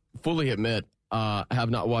fully admit have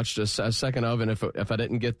not watched a second of, and if I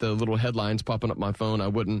didn't get the little headlines popping up my phone, I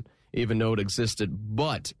wouldn't even know it existed.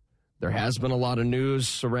 But there has been a lot of news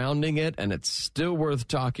surrounding it, and it's still worth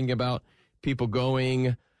talking about. People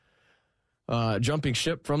going... jumping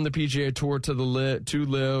ship from the PGA Tour to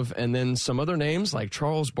Live, and then some other names like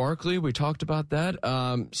Charles Barkley. We talked about that.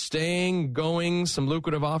 Staying, going, some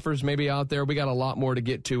lucrative offers maybe out there. We got a lot more to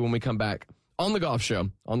get to when we come back on The Golf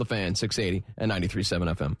Show on The Fan, 680 and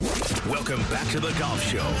 93.7 FM. Welcome back to The Golf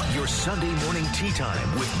Show, your Sunday morning tee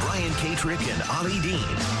time with Brian Katrick and Ollie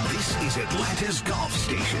Dean. This is Atlanta's Golf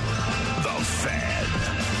Station, The Fan.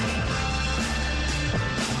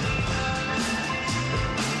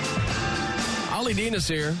 Ollie Dean is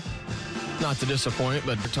here. Not to disappoint,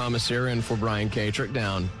 but Thomas here and for Brian Katrick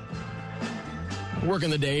down.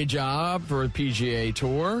 Working the day job for a PGA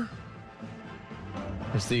Tour.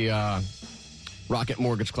 As the Rocket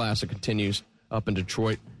Mortgage Classic continues up in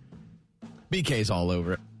Detroit. BK's all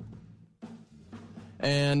over it.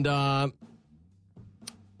 And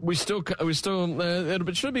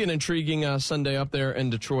it should be an intriguing Sunday up there in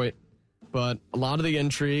Detroit. But a lot of the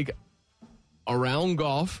intrigue around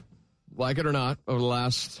golf, like it or not, over the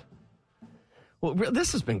last... Well,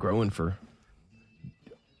 this has been growing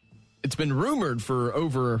it's been rumored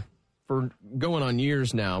for going on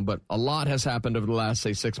years now, but a lot has happened over the last,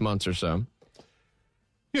 say, 6 months or so.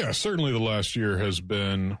 Yeah, certainly the last year has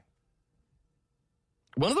been...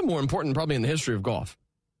 one of the more important probably in the history of golf.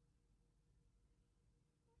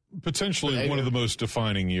 Potentially one of the most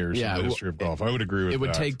defining years in the history of golf. I would agree with that. It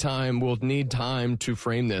would take time. We'll need time to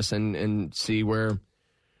frame this and see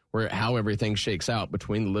how everything shakes out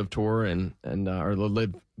between the Live Tour and or the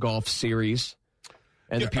Live Golf Series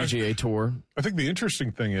and the PGA Tour. I think the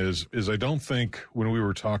interesting thing is I don't think when we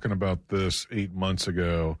were talking about this 8 months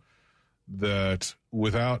ago that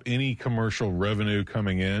without any commercial revenue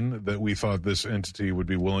coming in that we thought this entity would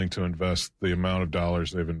be willing to invest the amount of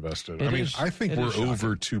dollars they've invested. I think we're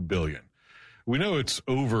over $2 billion. we know it's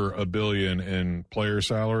over $1 billion in player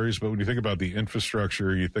salaries, but when you think about the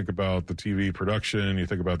infrastructure, you think about the TV production, you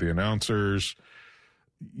think about the announcers,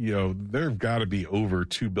 there've got to be over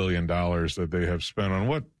 $2 billion that they have spent on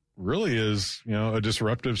what really is, a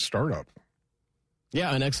disruptive startup.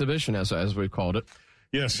 Yeah, an exhibition, as we called it.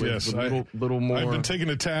 Yes, with a little more. I've been taken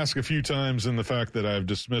to task a few times in the fact that I've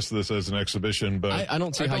dismissed this as an exhibition, but I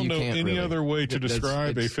don't see how you know can't any really. other way to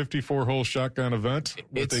describe a 54-hole shotgun event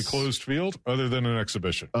with a closed field other than an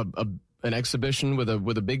exhibition. An exhibition with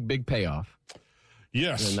a big payoff.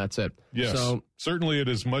 Yes. And that's it. Yes. So, certainly it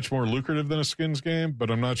is much more lucrative than a Skins game,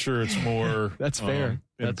 but I'm not sure it's more that's fair.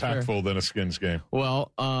 Impactful than a Skins game.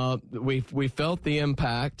 Well, we felt the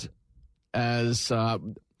impact as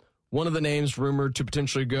one of the names rumored to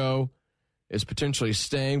potentially go is potentially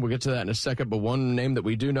staying. We'll get to that in a second, but one name that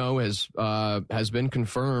we do know has been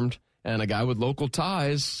confirmed, and a guy with local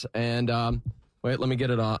ties. And wait, let me get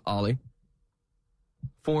it, Ollie.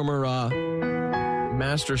 Former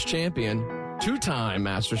Masters champion, two-time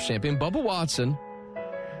Masters champion, Bubba Watson,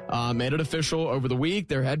 made it official over the week.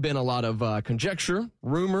 There had been a lot of conjecture,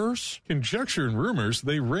 rumors. Conjecture and rumors.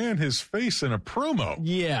 They ran his face in a promo.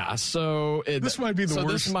 Yeah, so this might be the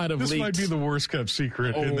worst. This might be the worst kept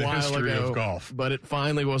secret in the history of golf. But it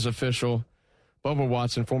finally was official. Bubba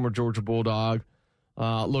Watson, former Georgia Bulldog,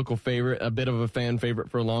 local favorite, a bit of a fan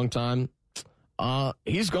favorite for a long time.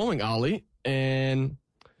 He's going, Ollie, and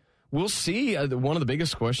we'll see. One of the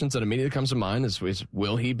biggest questions that immediately comes to mind is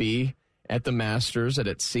will he be at the Masters? And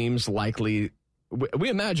it seems likely. We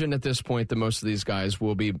imagine at this point that most of these guys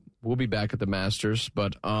will be back at the Masters,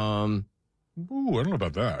 but ooh, I don't know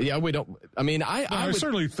about that. Yeah, we don't. I mean, I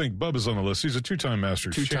certainly think Bubba's on the list. He's a two-time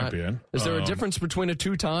Masters champion. Is there a difference between a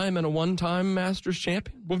two-time and a one-time Masters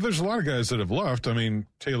champion? Well, there's a lot of guys that have left. I mean,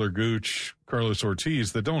 Taylor Gooch, Carlos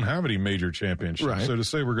Ortiz, that don't have any major championships. Right. So to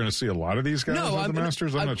say we're going to see a lot of these guys at the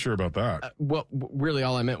Masters, I'm not sure about that. Well, really,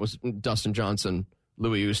 all I meant was Dustin Johnson,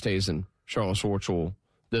 Louis Oosthuizen, Charles Schwartzel,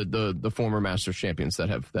 the former Masters champions that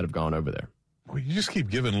have gone over there. Well, you just keep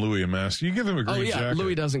giving Louis a master. You give him a green jacket.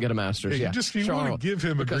 Louis doesn't get a Masters. Yeah, you want to give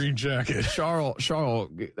him a green jacket. Charles,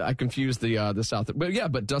 I confused the South.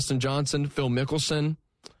 But Dustin Johnson, Phil Mickelson,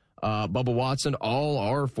 Bubba Watson, all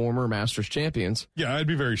are former Masters champions. Yeah, I'd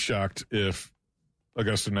be very shocked if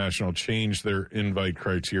Augusta National changed their invite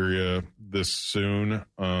criteria this soon.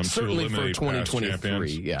 Certainly to eliminate for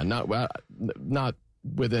 2023. Yeah, not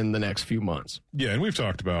within the next few months. Yeah, and we've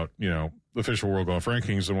talked about, official World Golf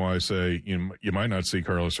Rankings, and why I say you might not see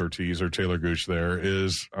Carlos Ortiz or Taylor Gooch there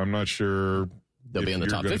is I'm not sure they'll be in the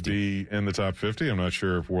top 50. Be in the top 50. I'm not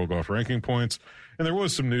sure if World Golf Ranking points. And there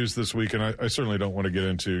was some news this week, and I certainly don't want to get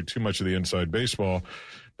into too much of the inside baseball,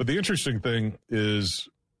 but the interesting thing is,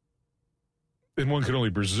 and one can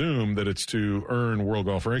only presume that it's to earn World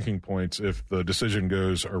Golf Ranking points if the decision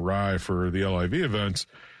goes awry for the LIV events,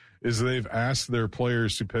 is they've asked their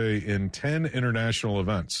players to pay in 10 international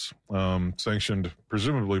events, sanctioned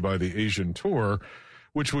presumably by the Asian Tour,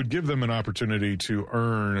 which would give them an opportunity to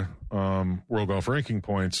earn World Golf Ranking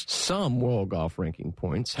points. Some World Golf Ranking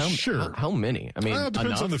points. How many? I mean, it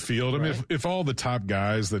depends enough, on the field. right? I mean, if all the top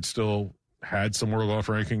guys that still had some World Golf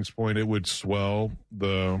Rankings point, it would swell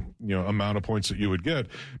the amount of points that you would get.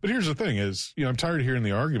 But here's the thing is, I'm tired of hearing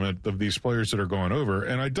the argument of these players that are going over,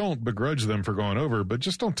 and I don't begrudge them for going over, but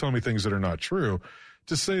just don't tell me things that are not true.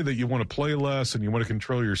 To say that you want to play less and you want to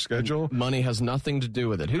control your schedule. Money has nothing to do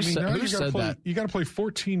with it. Who said that? You got to play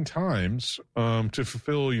 14 times to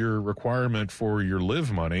fulfill your requirement for your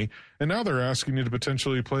live money. And now they're asking you to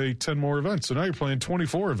potentially play 10 more events. So now you're playing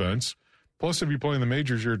 24 events. Plus, if you play in the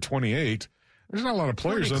majors, you're at 28. There's not a lot of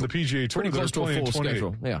players on the PGA Tour that are playing 28.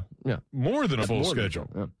 Schedule. Yeah. More than a full schedule.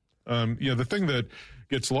 The thing that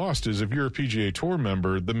gets lost is if you're a PGA Tour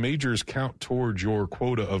member, the majors count towards your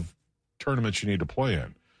quota of tournaments you need to play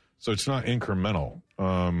in. So it's not incremental.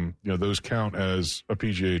 Those count as a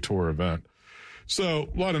PGA Tour event. So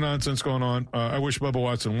a lot of nonsense going on. I wish Bubba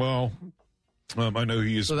Watson well. I know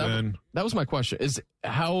he's been. That was my question.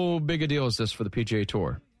 How big a deal is this for the PGA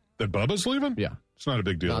Tour? That Bubba's leaving? Yeah. It's not a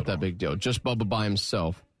big deal. Not that big deal. Just Bubba by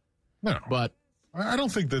himself. No. But I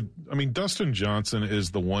don't think that. I mean, Dustin Johnson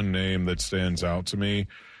is the one name that stands out to me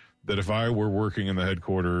that if I were working in the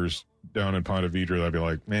headquarters down in Ponte Vedra, I'd be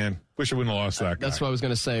like, man, wish I wouldn't have lost that guy. That's what I was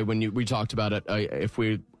going to say when we talked about it.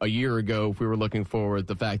 A year ago, if we were looking forward,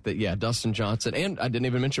 the fact that, Dustin Johnson, and we didn't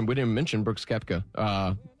even mention Brooks Koepka.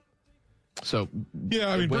 Brooks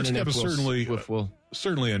Koepka is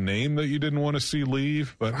certainly a name that you didn't want to see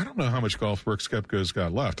leave, but I don't know how much golf Brooks Koepka's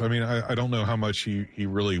got left. I mean, I don't know how much he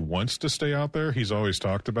really wants to stay out there. He's always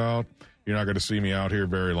talked about, you're not going to see me out here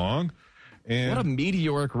very long. And what a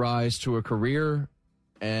meteoric rise to a career,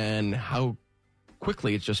 and how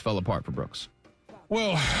quickly it just fell apart for Brooks.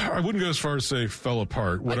 Well, I wouldn't go as far as say fell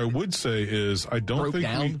apart. What I would say is I don't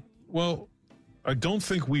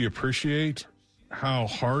think we appreciate how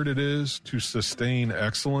hard it is to sustain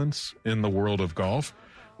excellence in the world of golf,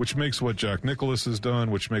 which makes what Jack Nicklaus has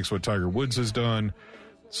done, which makes what Tiger Woods has done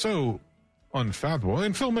so unfathomable.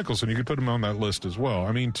 And Phil Mickelson, you could put him on that list as well.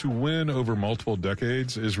 I mean, to win over multiple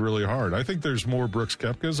decades is really hard. I think there's more Brooks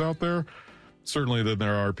Koepkas out there, certainly, than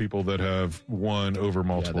there are people that have won over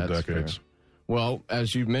multiple decades. Fair. Well,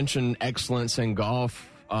 as you mentioned, excellence in golf,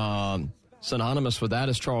 synonymous with that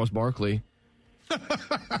is Charles Barkley.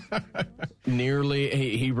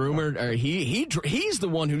 He rumored, or he's the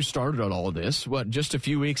one who started all of this. Just a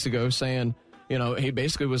few weeks ago, saying, he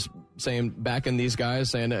basically was saying, backing these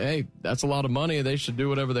guys, saying, hey, that's a lot of money. They should do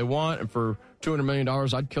whatever they want. And for $200 million,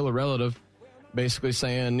 I'd kill a relative. Basically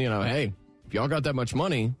saying, hey, if y'all got that much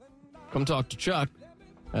money, come talk to Chuck,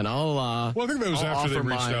 and I'll. Well, I think that was after they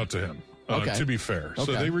reached out to him. Okay. To be fair, okay.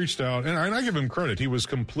 So they reached out, and I give him credit. He was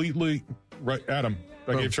completely right. Adam,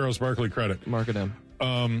 I gave Charles Barkley credit. Mark it down.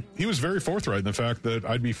 He was very forthright in the fact that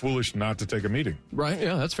I'd be foolish not to take a meeting. Right,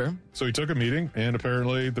 yeah, that's fair. So he took a meeting, and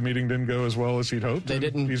apparently the meeting didn't go as well as he'd hoped. They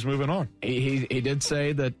didn't. He's moving on. He did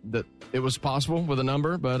say that it was possible with a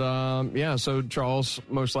number, but so Charles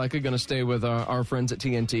most likely going to stay with our friends at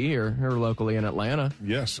TNT here locally in Atlanta.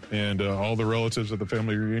 Yes, and all the relatives at the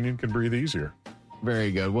family reunion can breathe easier.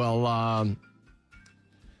 Very good. Well,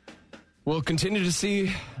 we'll continue to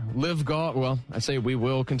see Live Golf. Well, I say we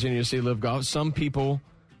will continue to see Live Golf. Some people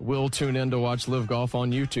will tune in to watch Live Golf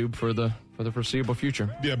on YouTube for the foreseeable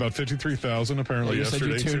future. Yeah, about 53,000 apparently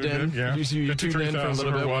yesterday. You tuned in. Yeah, you tuned in for a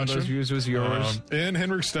little bit. One of those views was yours. And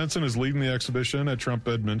Henrik Stenson is leading the exhibition at Trump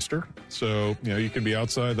Bedminster. So, you can be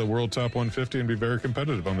outside the World Top 150 and be very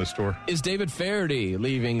competitive on this tour. Is David Feherty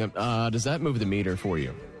leaving? Does that move the meter for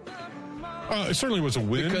you? It certainly was a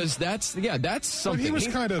win. Because that's something. Well, he was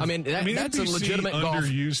kind of. That's NBC a legitimate golf.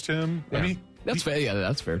 Underused him. Yeah. That's fair. Yeah,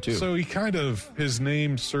 that's fair too. So his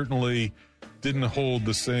name certainly didn't hold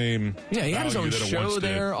the same. Yeah, he had his own show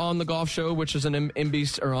there on the Golf Show, which is an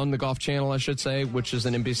NBC, or on the Golf Channel, I should say, which is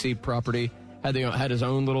an NBC property. Had his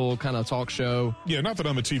own little kind of talk show. Yeah, not that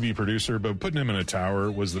I'm a TV producer, but putting him in a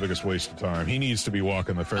tower was the biggest waste of time. He needs to be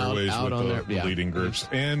walking the fairways with the leading groups.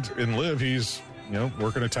 And in Live, he's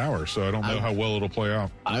working a tower, so I don't know how well it'll play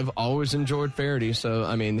out. I've always enjoyed Feherty, so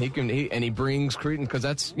I mean he brings credence, because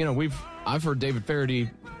that's I've heard David Feherty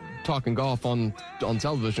talking golf on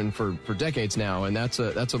television for decades now, and that's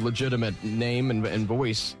a legitimate name and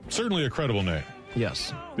voice. Certainly a credible name.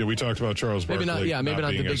 Yes. Yeah, we talked about Charles Barkley not being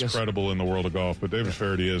the biggest, as credible in the world of golf, but David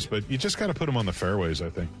Feherty is. But you just got to put him on the fairways, I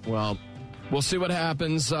think. Well, we'll see what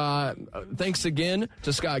happens. Thanks again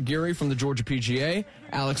to Scott Geary from the Georgia PGA,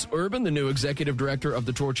 Alex Urban, the new executive director of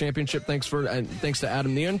the Tour Championship. Thanks to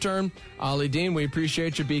Adam the intern, Ollie Dean. We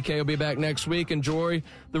appreciate you. BK will be back next week. Enjoy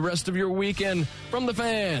the rest of your weekend from the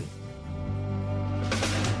Fan.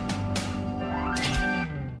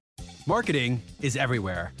 Marketing is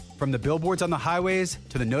everywhere. From the billboards on the highways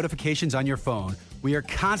to the notifications on your phone, we are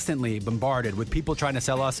constantly bombarded with people trying to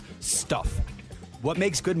sell us stuff. What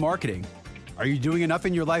makes good marketing? Are you doing enough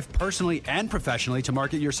in your life personally and professionally to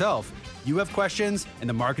market yourself? You have questions, and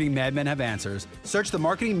the Marketing Madmen have answers. Search the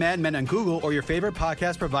Marketing Madmen on Google or your favorite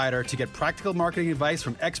podcast provider to get practical marketing advice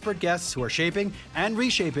from expert guests who are shaping and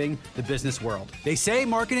reshaping the business world. They say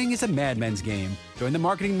marketing is a madman's game. Join the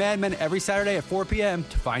Marketing Madmen every Saturday at 4 p.m.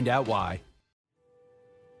 to find out why.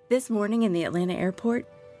 This morning in the Atlanta airport,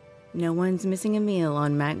 no one's missing a meal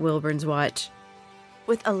on Mac Wilburn's watch.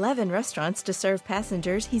 With 11 restaurants to serve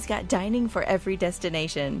passengers, he's got dining for every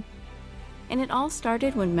destination. And it all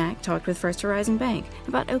started when Mac talked with First Horizon Bank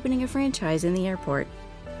about opening a franchise in the airport.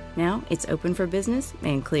 Now it's open for business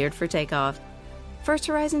and cleared for takeoff. First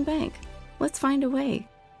Horizon Bank. Let's find a way.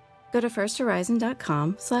 Go to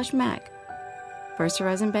firsthorizon.com/Mac. First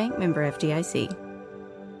Horizon Bank, member FDIC.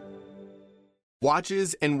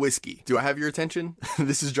 Watches and whiskey. Do I have your attention?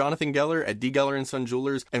 This is Jonathan Geller at D. Geller & Son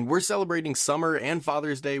Jewelers, and we're celebrating summer and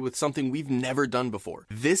Father's Day with something we've never done before.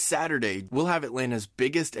 This Saturday, we'll have Atlanta's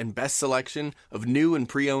biggest and best selection of new and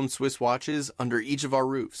pre-owned Swiss watches under each of our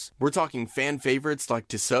roofs. We're talking fan favorites like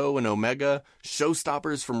Tissot and Omega,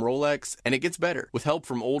 showstoppers from Rolex, and it gets better. With help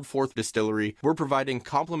from Old Fourth Distillery, we're providing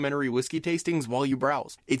complimentary whiskey tastings while you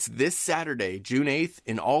browse. It's this Saturday, June 8th,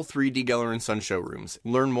 in all 3 D. Geller & Son showrooms.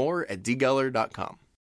 Learn more at dgeller.com.